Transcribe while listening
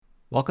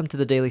Welcome to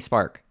the Daily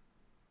Spark.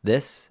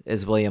 This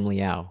is William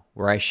Liao,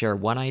 where I share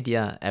one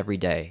idea every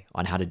day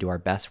on how to do our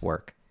best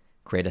work,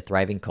 create a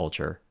thriving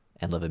culture,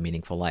 and live a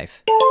meaningful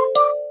life.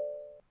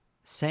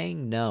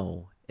 Saying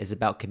no is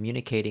about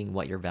communicating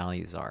what your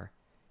values are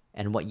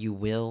and what you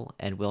will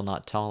and will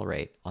not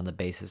tolerate on the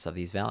basis of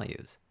these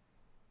values.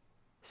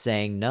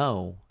 Saying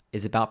no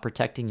is about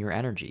protecting your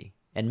energy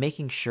and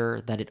making sure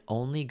that it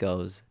only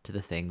goes to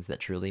the things that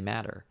truly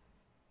matter.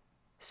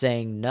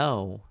 Saying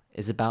no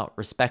is about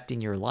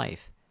respecting your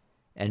life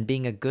and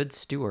being a good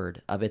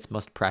steward of its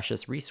most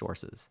precious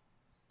resources,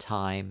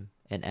 time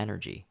and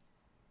energy.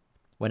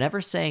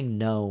 Whenever saying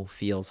no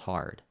feels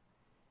hard,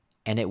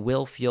 and it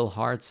will feel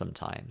hard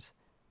sometimes,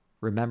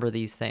 remember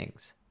these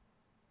things.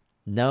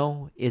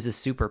 No is a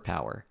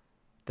superpower,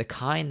 the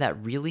kind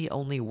that really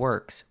only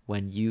works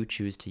when you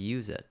choose to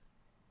use it.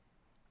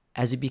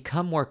 As you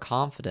become more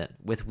confident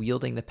with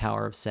wielding the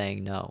power of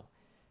saying no,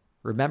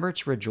 remember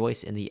to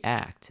rejoice in the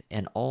act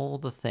and all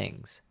the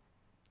things,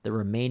 the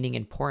remaining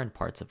important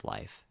parts of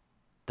life,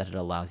 that it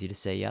allows you to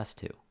say yes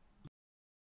to.